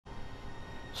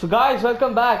So guys,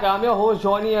 welcome back. I'm your host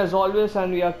Johnny as always,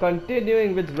 and we are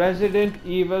continuing with Resident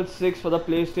Evil 6 for the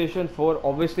PlayStation 4.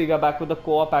 Obviously we are back with the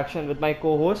co-op action with my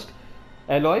co-host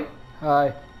Eloy.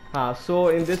 Hi. So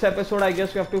in this episode I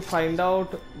guess we have to find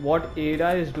out what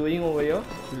Ada is doing over here.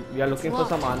 We are looking for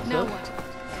some answers. Now what?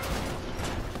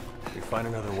 We find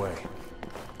another way.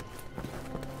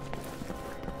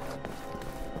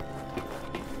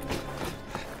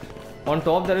 On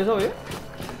top there is a way?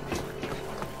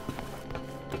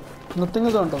 Nothing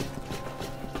is on top.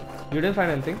 You didn't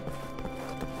find anything?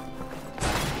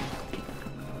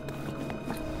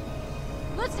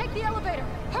 Let's take the elevator.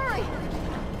 Hurry!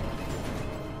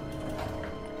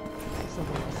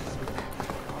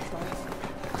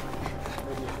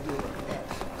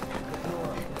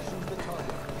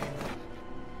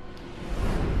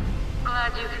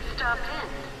 Glad you could stop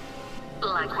in.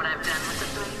 Like what I've done with the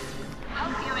place.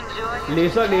 Hope you enjoy your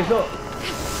Laser.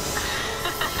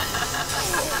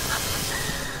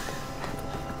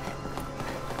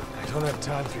 I don't have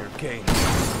time for your game.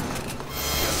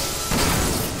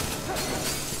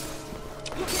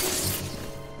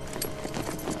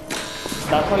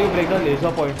 That's how you break the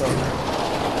laser pointer.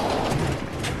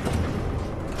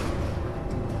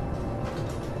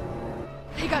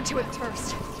 They got to it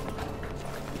first.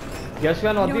 Guess we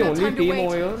are not You the don't have only time to team wait.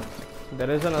 over here.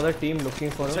 There is another team looking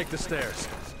for us. Take the stairs.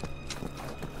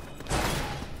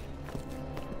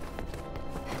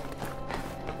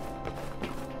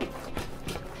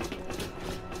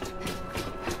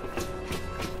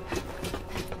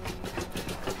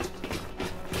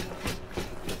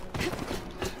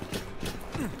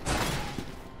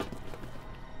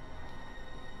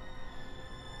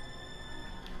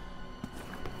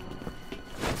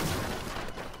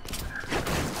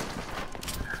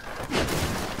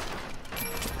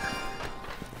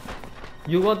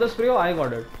 You got the spray or I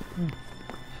got it?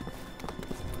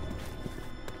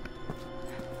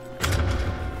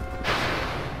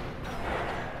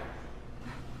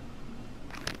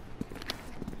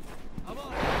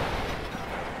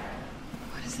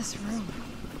 What is this room?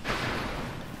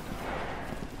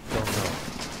 Don't know.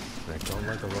 I don't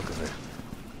like the look of it.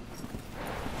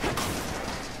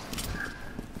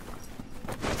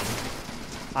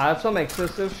 I have some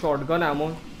excessive shotgun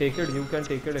ammo. Take it, you can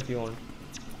take it if you want.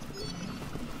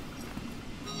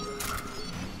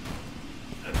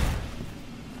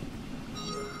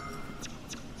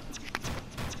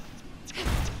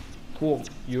 Whoa,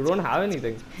 you don't have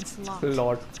anything. It's locked.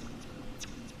 Lot.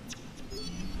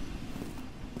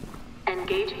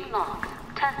 engaging lock.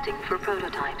 Testing for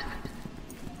prototypes.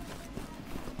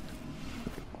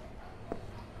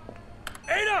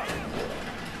 Ada!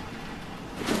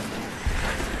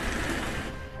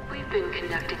 We've been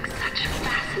conducting such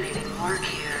fascinating work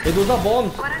here. Hey, those are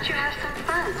bombs. Why don't you have some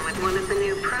fun with one of the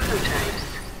new prototypes?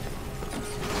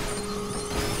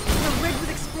 They're rigged with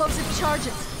explosive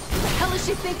charges. What the hell is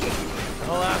she thinking?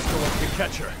 I'll ask her once we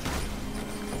catch her.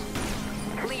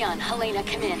 Leon, Helena,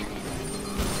 come in.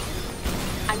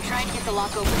 I'm trying to get the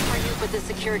lock open for you, but the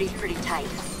security's pretty tight.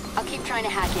 I'll keep trying to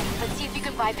hack it. Let's see if you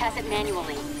can bypass it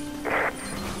manually.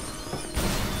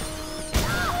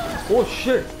 Oh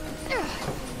shit.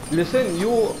 Listen,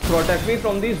 you protect me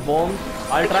from these bombs.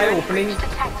 I'll try opening.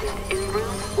 Detected in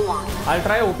room 1. I'll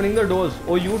try opening the doors.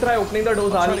 Oh, you try opening the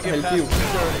doors. I'll Trying to get help past you.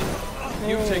 security.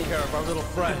 You take care of our little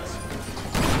friends.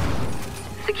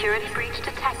 Security breach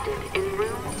detected in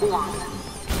room 1.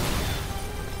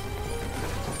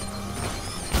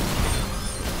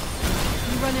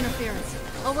 You run interference.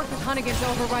 I'll work with Hunnigan to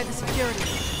override the security.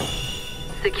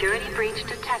 Security breach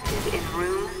detected in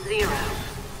room 0.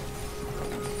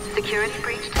 Security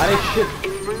breach Arey, detected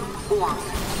in room 1.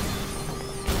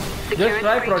 Just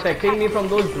try breach protecting me from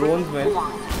those detected in drones, room man.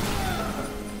 1.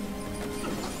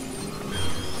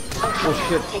 Oh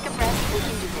shit. Take a breath, we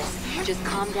can do this. Just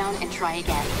calm down and try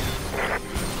again.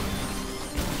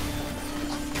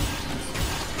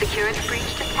 Security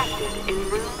breach detected in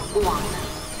room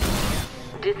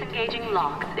 1. Disengaging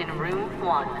locks in room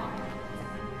 1.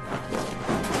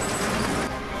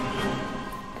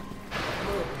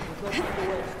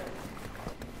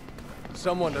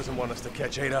 Someone doesn't want us to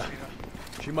catch Ada.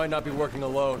 She might not be working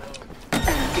alone.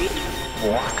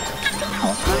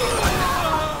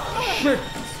 Shit.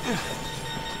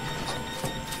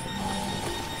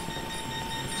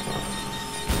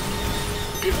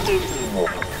 Disengaging.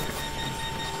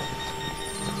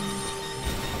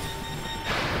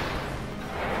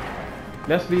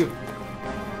 Let's leave.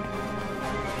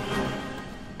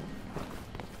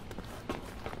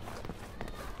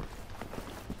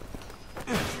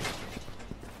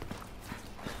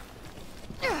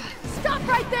 Stop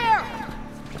right there!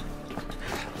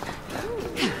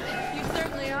 You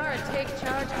certainly are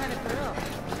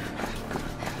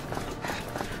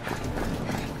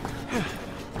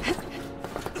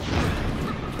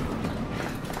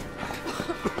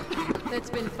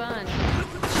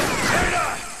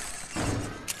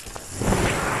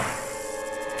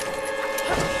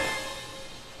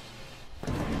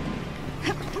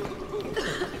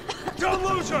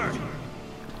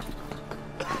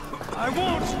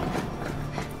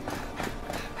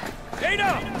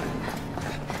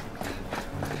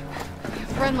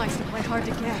friend likes to play hard to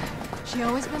get. She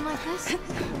always been like this?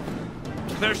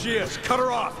 There she is. Cut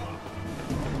her off.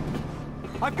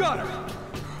 I've got her.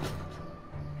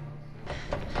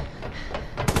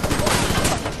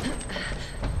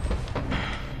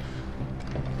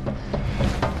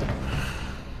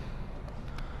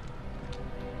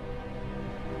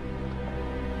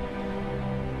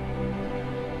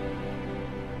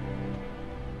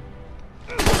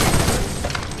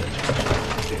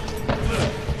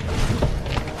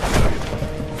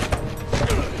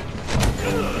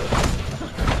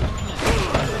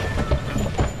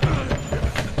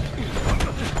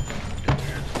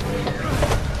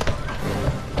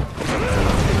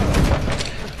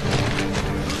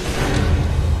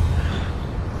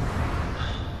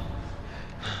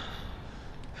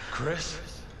 Chris?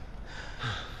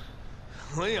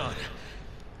 Leon?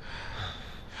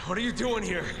 What are you doing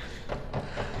here?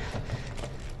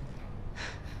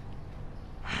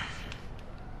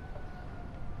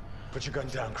 Put your gun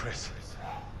down, Chris.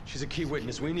 She's a key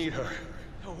witness. We need her.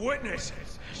 A witness?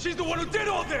 She's the one who did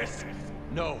all this!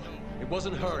 No, it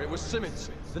wasn't her. It was Simmons,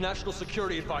 the National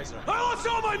Security Advisor. I lost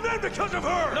all my men because of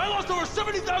her! And I lost over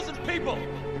 70,000 people,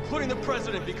 including the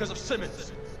President, because of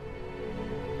Simmons.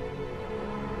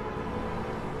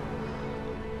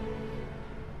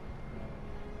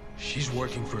 She's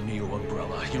working for Neo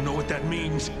Umbrella. You know what that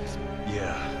means?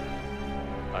 Yeah,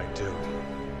 I do.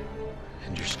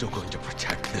 And you're still going to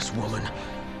protect this woman?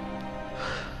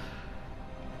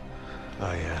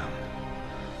 I am.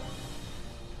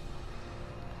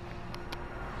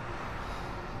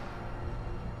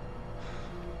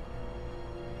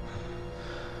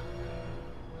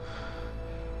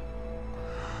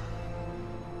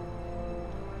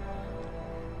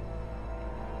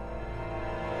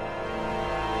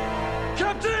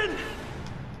 Captain!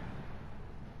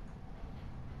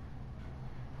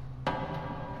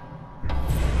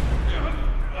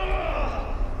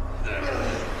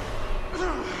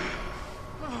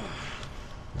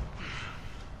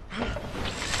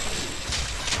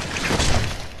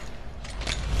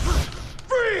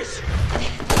 Freeze!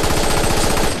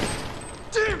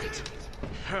 Damn it!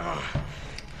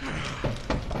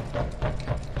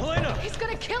 Helena! He's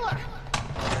gonna kill her!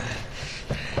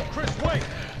 Chris, wait!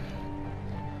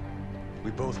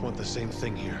 We both want the same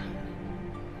thing here.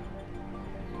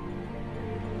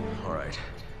 All right.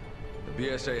 The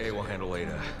BSAA will handle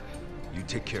Ada. You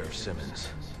take care of Simmons.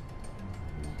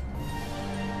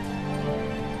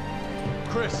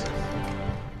 Chris!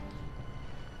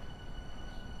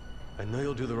 I know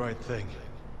you'll do the right thing.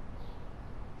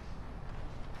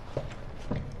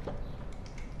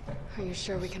 Are you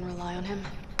sure we can rely on him?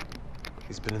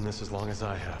 He's been in this as long as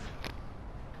I have.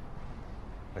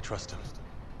 I trust him.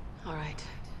 All right.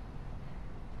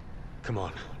 Come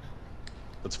on.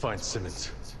 Let's find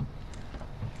Simmons.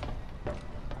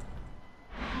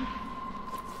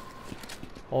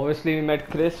 Obviously, we met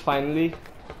Chris finally.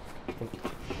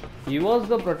 He was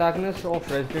the protagonist of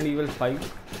Resident Evil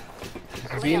 5.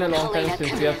 It's been a long time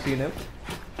since we have seen him.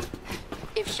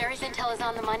 If Sherry's intel is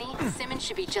on the money, Simmons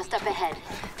should be just up ahead.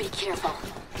 Be careful.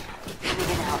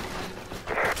 Moving out.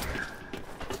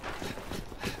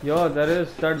 Yo, there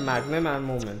is that Magnum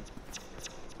ammo man.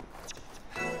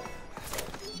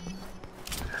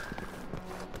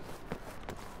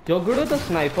 You're good with the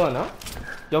sniper, na?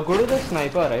 You're good with the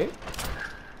sniper, right?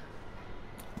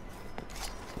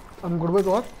 I'm good with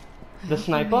what? The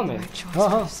sniper, man.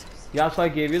 Yeah, so I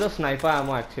gave you the sniper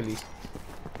ammo actually.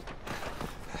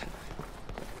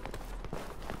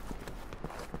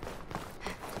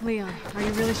 Leon, are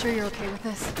you really sure you're okay with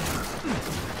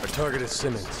this? Our target is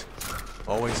Simmons.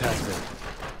 Always has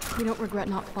been. You don't regret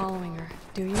not following her,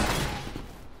 do you?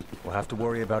 We'll have to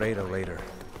worry about Ada later.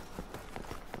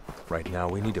 Right now,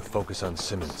 we need to focus on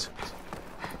Simmons.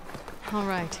 All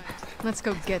right, let's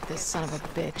go get this son of a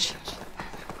bitch.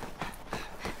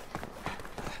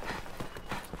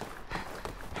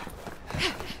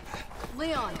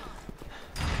 Leon!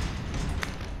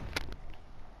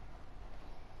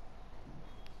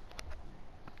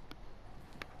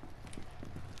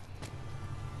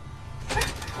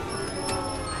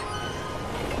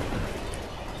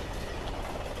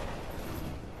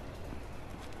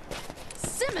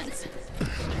 Simmons!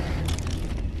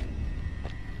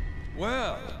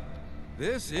 Well,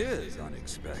 this is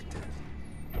unexpected.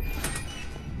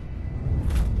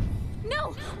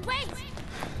 No! Wait!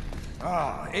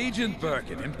 Ah, Agent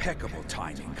Birken, impeccable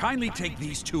timing. Kindly take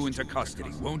these two into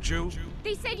custody, won't you?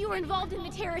 They said you were involved in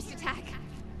the terrorist attack.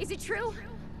 Is it true?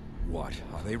 What?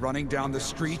 Are they running down the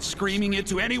street screaming it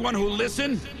to anyone who'll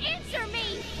listen? Answer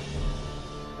me!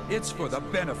 It's for the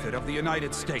benefit of the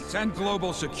United States and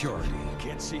global security.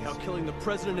 Can't see how killing the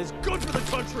president is good for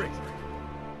the country!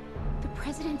 The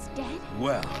president's dead?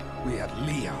 Well, we have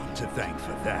Leon to thank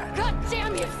for that. God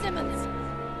damn you, Simmons!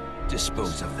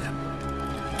 Dispose of them.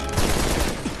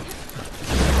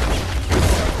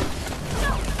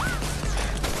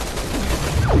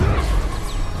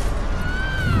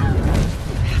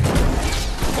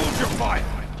 Hold your fire!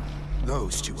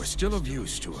 Those two are still of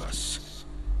use to us.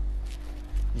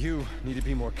 You need to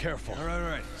be more careful. All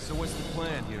right. So what's the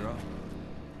plan, hero?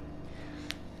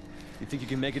 You think you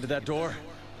can make it to that door?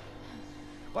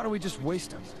 Why don't we just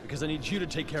waste them? Because I need you to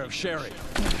take care of Sherry.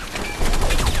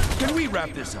 Can we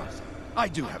wrap this up? I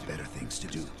do have better things to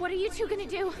do. What are you two gonna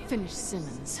do? Finish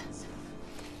Simmons.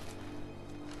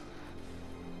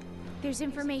 There's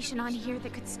information on here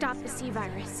that could stop the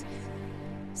C-virus.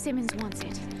 Simmons wants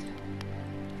it.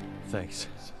 Thanks.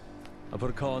 I'll put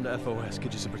a call into FOS,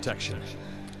 get you some protection.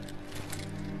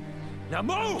 Now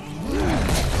move!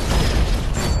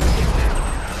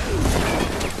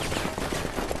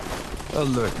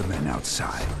 Alert the men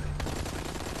outside.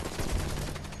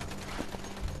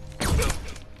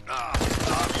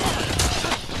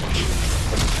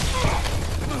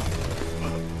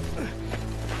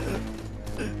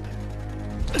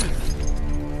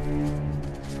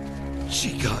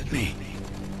 She got me.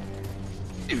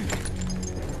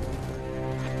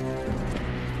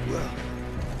 Well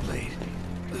played.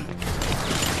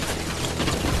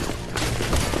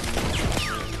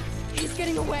 He's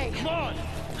getting away. Come on!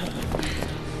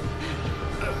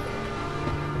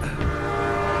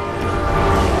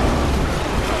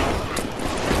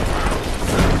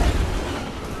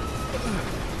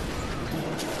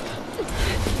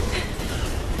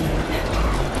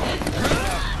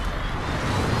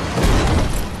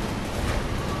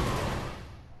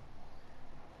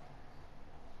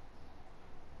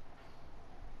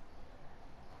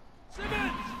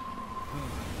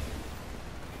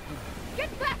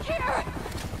 Get back here!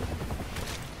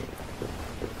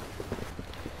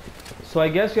 So I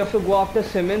guess you have to go after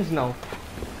Simmons now.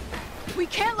 We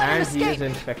can't let him And he escape. is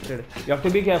infected. You have to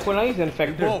be careful now, he's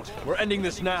infected. We won't. We're ending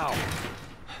this now.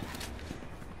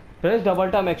 Press double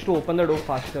tap X to open the door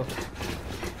faster.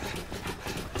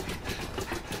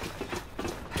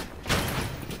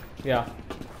 Yeah.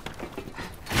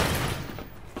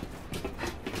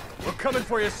 We're coming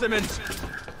for you, Simmons!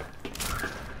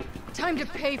 Time to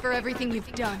pay for everything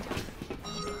you've done.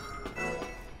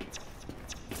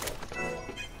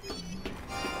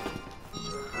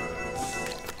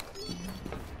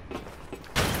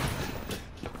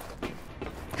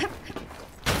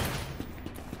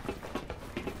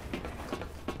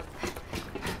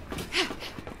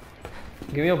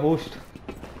 Give me a boost. You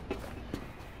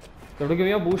have to give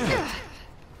me a boost.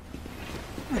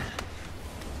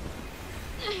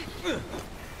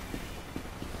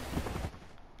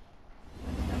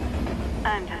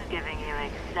 I'm just giving you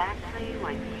exactly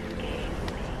what you gave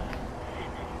me,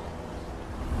 Simmons.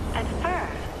 At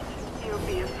first, you'll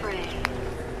be afraid.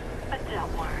 But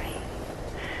don't worry.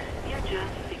 You're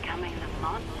just becoming the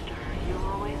monster you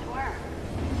always were.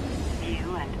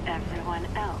 You and everyone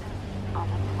else on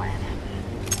the planet.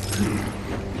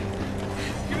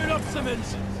 Give it up,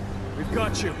 Simmons! We've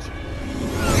got you.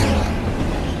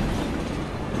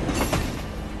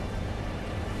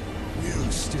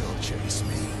 You still chase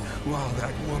me while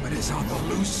that woman is on the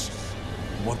loose?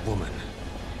 What woman?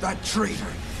 That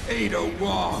traitor, Ada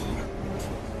Wong.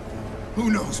 Who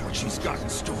knows what she's got in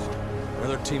store?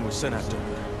 Another team was sent after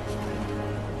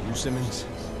her. You, Simmons?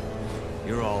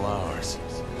 You're all ours.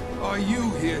 Are you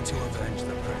here to avenge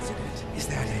the president? Is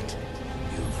that it?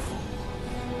 You fool.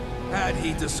 Had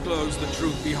he disclosed the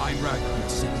truth behind Raccoon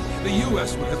City, the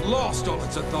U.S. would have lost all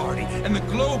its authority, and the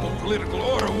global political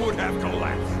order would have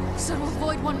collapsed. So to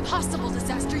avoid one possible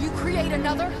disaster, you create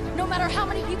another, no matter how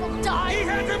many people die? He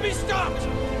had to be stopped! He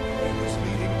was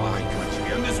leading my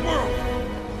country and this world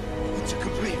into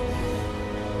complete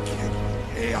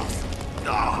chaos.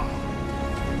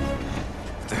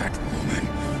 That woman...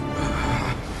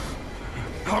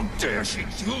 how dare she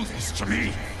do this to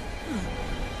me?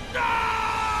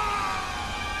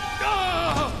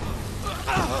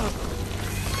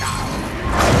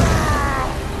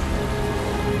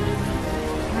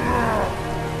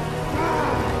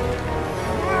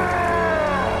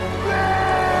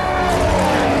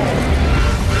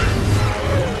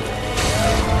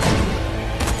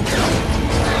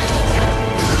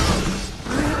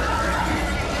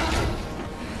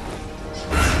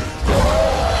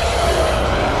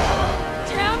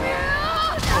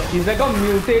 He's like a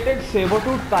mutated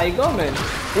saber-tooth tiger, man.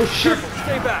 Oh shit!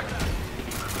 Stay back!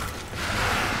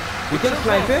 We can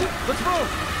snipe him? Let's move!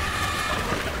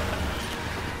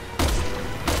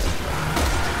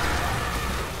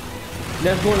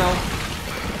 Let's go now.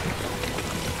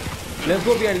 Let's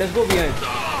go behind. Let's go behind.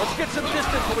 Let's get some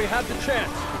distance when we have the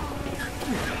chance.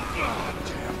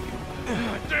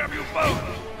 Damn you both!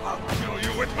 I'll kill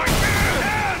you with my bare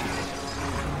hands!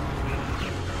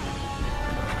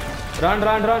 Run,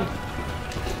 run, run.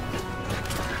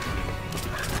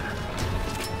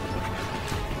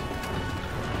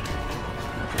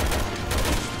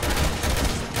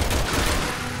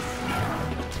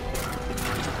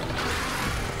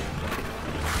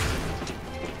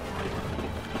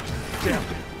 Damn.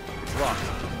 Rock.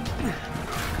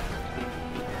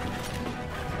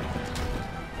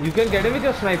 You can get him with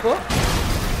your sniper.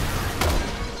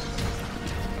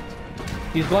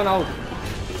 He's gone out.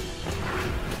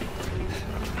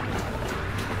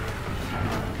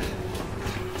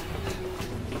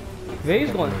 Where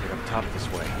he's gone? Up top this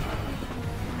way.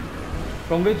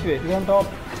 From which way? He's on top.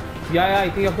 Yeah, I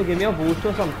think you have to give me a boost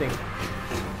or something.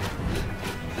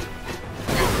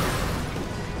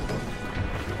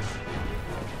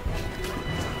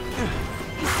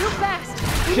 He's too fast.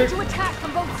 We Shit. need to attack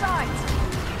from both sides.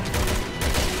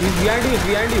 He's behind you, he's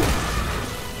behind you.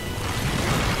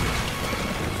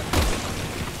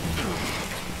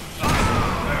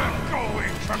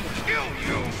 I'm going to kill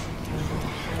you!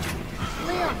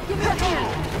 Leon, give me a hand.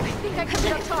 I think I can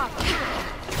get up top.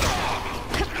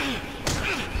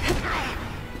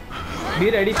 Be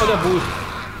ready for the boost.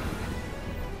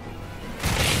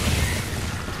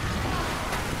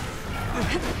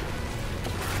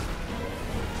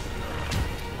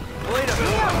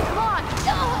 Leon, come on.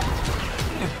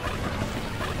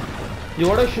 You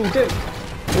gotta shoot him.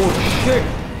 Oh shit.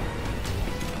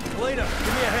 Helena,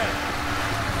 give me a hand.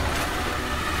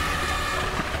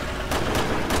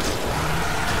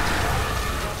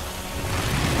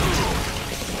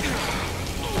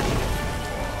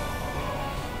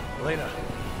 Helena,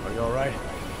 are you alright?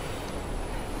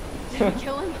 Did we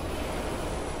kill him?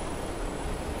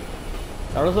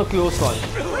 That was a close one.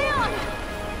 Leon!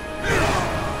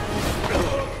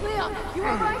 Leon, you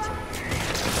alright?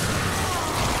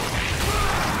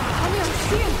 Tell me I'm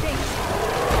seeing things.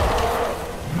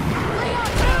 Leon,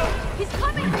 he's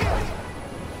coming here.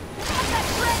 Stop that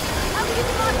threat. How do you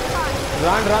modify?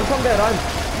 Run, run from there, run.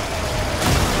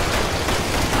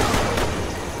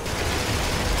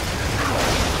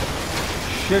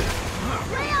 Shit.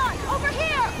 Leon, over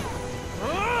here!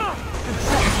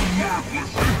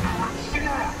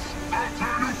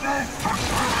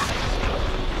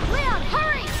 Leon,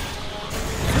 hurry!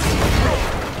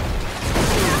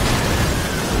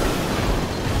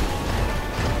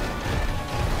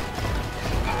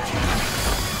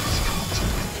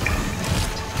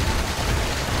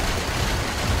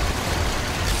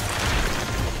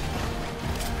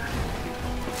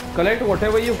 Collect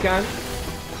whatever you can.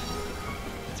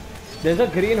 There's a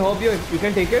green herb here. You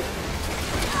can take it.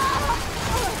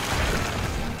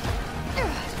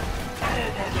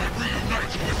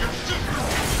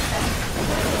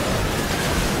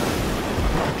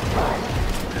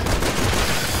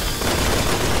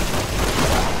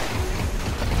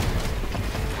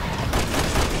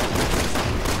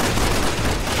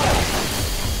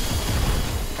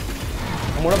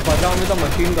 I'm gonna buzz down with a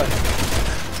machine gun.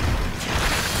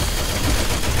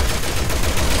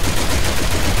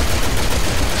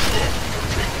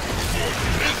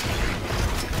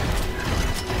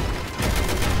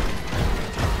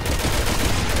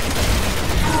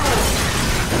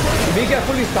 Be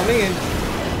careful, he's coming in.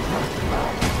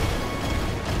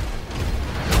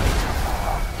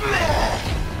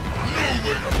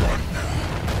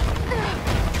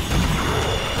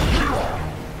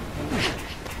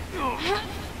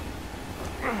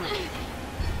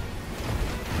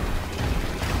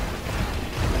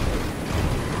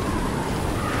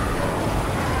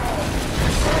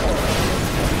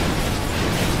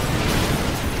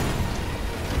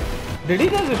 Did he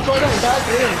just destroy the entire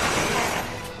train?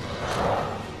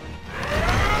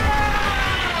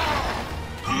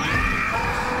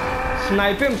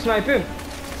 Snipe him, snipe him.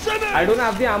 I don't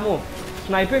have the ammo.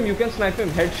 Snipe him, you can snipe him.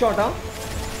 Headshot, huh?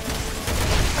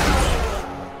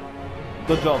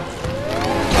 Good job.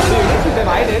 So you need to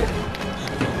divide it.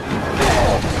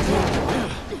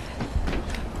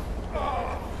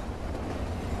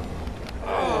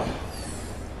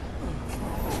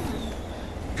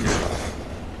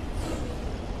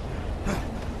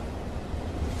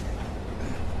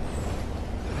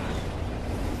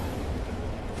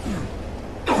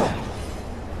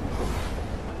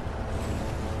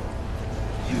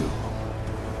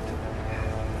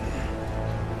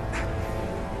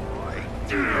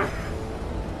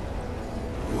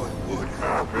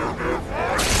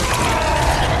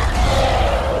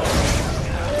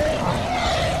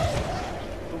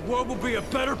 will be a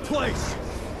better place.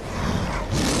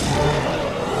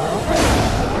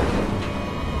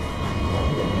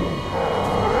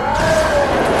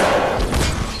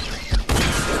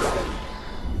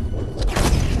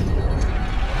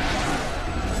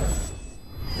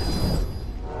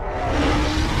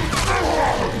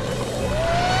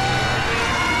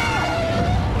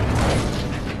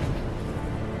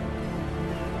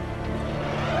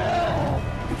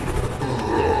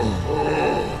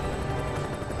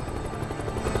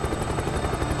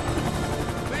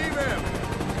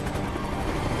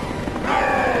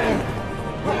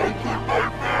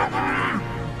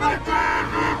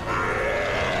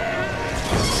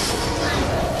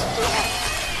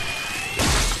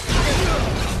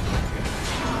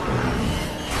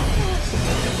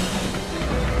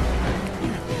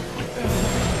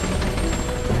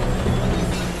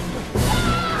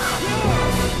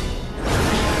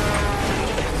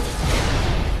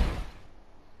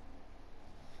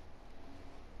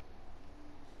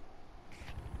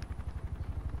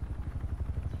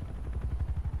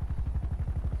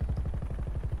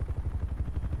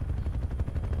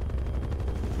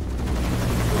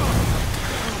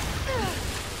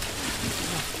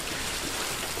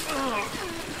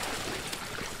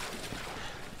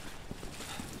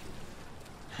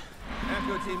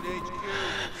 Team to HQ,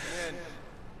 in.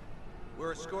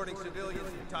 We're escorting civilians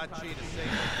from Tachi to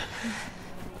safety.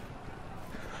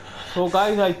 So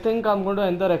guys, I think I'm going to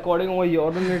end the recording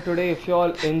over here today. If you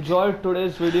all enjoyed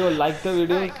today's video, like the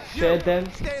video, share them,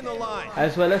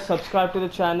 as well as subscribe to the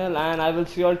channel, and I will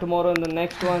see you all tomorrow in the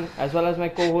next one, as well as my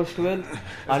co-host Will.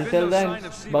 Until then,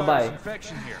 bye-bye.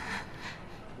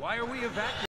 Why are we evacuating?